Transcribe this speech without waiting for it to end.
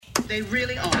They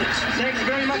really are. Thanks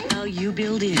very much. How you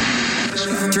build in.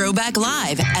 Throwback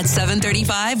Live at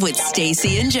 7:35 with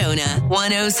Stacey and Jonah.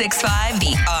 106.5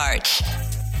 The Arch.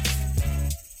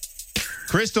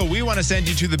 Crystal, we want to send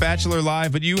you to The Bachelor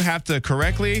Live, but you have to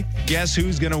correctly guess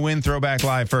who's going to win Throwback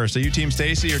Live first. Are you Team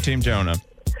Stacey or Team Jonah?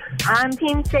 I'm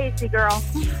Team Stacey, girl.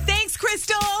 Thanks,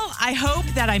 Crystal. I hope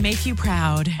that I make you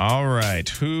proud. All right.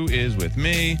 Who is with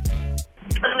me?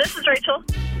 This is Rachel.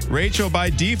 Rachel, by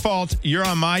default, you're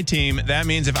on my team. That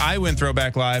means if I win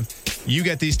Throwback Live, you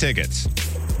get these tickets.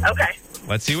 Okay.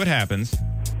 Let's see what happens.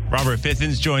 Robert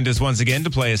Fithens joined us once again to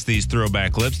play us these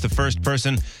throwback clips. The first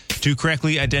person to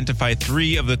correctly identify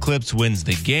 3 of the clips wins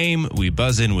the game. We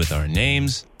buzz in with our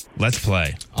names. Let's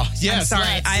play. Oh, yes. I'm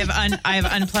sorry. I have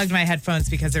unplugged my headphones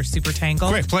because they're super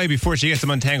tangled. Quick, play before she gets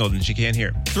them untangled and she can't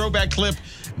hear. Throwback clip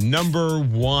number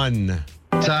 1.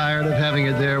 Tired of having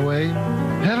it their way?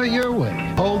 Have it your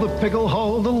way. Hold the pickle,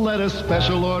 hold the lettuce.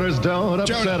 Special orders don't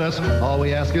upset us. All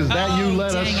we ask is that you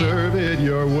let us serve it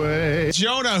your way.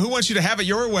 Jonah, who wants you to have it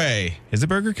your way? Is it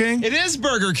Burger King? It is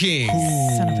Burger King.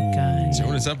 Son of a gun.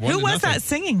 Jonah's up 1-0. Who was that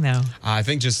singing, though? I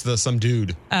think just some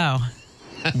dude. Oh.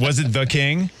 Was it the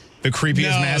King? The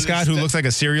creepiest mascot who looks like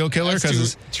a serial killer?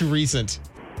 That's too recent.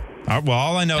 Well,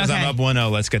 all I know is I'm up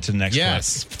 1-0. Let's get to the next clip.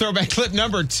 Yes. Throwback clip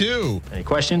number 2. Any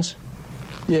questions?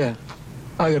 Yeah,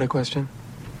 I got a question.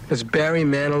 Does Barry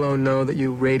Manilow know that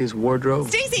you raid his wardrobe?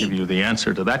 Stacey! Give you the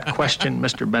answer to that question,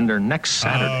 Mr. Bender, next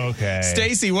Saturday. Okay.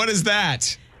 Stacey, what is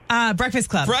that? Breakfast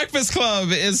Club. Breakfast Club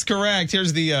is correct.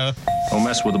 Here's the... Don't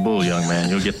mess with the bull, young man.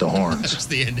 You'll get the horns. That's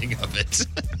the ending of it.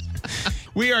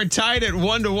 We are tied at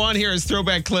 1-1. Here is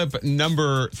throwback clip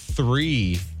number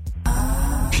 3.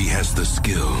 He has the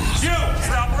skills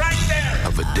Stop right there.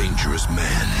 of a dangerous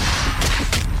man.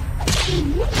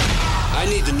 I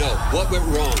need to know what went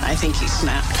wrong. I think he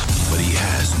snapped. But he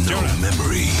has no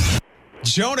memory.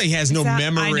 Jonah has no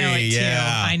memory. I know it, too.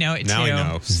 Yeah. I know it, now too. I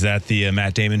know. Is that the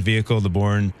Matt Damon vehicle, the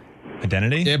Bourne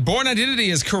Identity? Yeah, Bourne Identity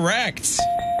is correct.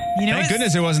 You know, Thank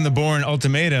goodness it wasn't the Bourne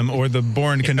Ultimatum or the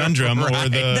Bourne Conundrum or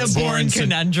the Bourne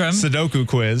Conundrum. Sudoku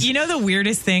quiz. You know the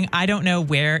weirdest thing? I don't know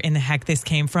where in the heck this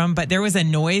came from, but there was a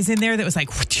noise in there that was like,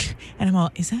 and I'm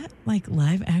all, is that like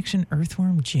live action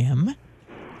Earthworm Jim?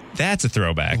 That's a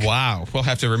throwback. Wow. We'll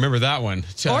have to remember that one.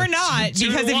 Or not,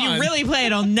 because if you really play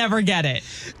it, I'll never get it.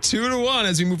 2-1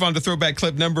 as we move on to throwback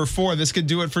clip number 4. This could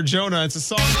do it for Jonah. It's a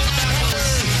song.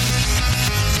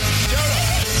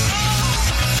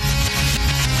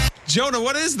 Jonah,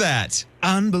 what is that?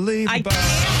 Unbelievable.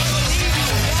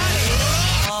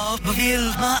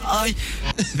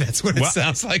 That's what it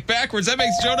sounds like backwards. That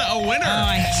makes Jonah a winner. Oh,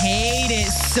 I hate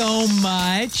it so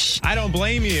much. I don't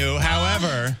blame you.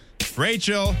 However,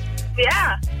 Rachel.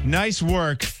 Yeah. Nice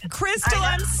work. Crystal,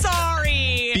 I'm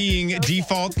sorry. Being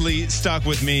defaultly stuck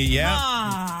with me.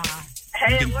 Yeah.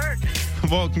 Hey, it worked.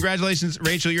 Well, congratulations,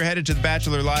 Rachel. You're headed to The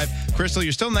Bachelor Live. Crystal,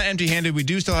 you're still not empty-handed. We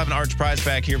do still have an Arch prize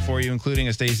back here for you, including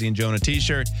a Stacey and Jonah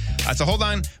t-shirt. So hold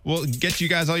on. We'll get you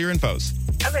guys all your infos.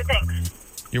 Okay, thanks.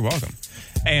 You're welcome.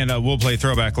 And we'll play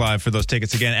Throwback Live for those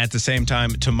tickets again at the same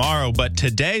time tomorrow. But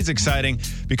today's exciting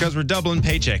because we're doubling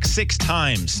paychecks 6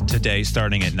 times today,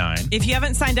 starting at 9. If you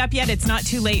haven't signed up yet, it's not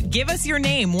too late. Give us your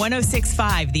name,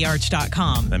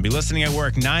 1065thearch.com. Then be listening at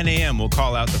work, 9 a.m. We'll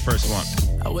call out the first one.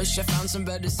 I wish I found some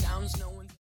better sounds.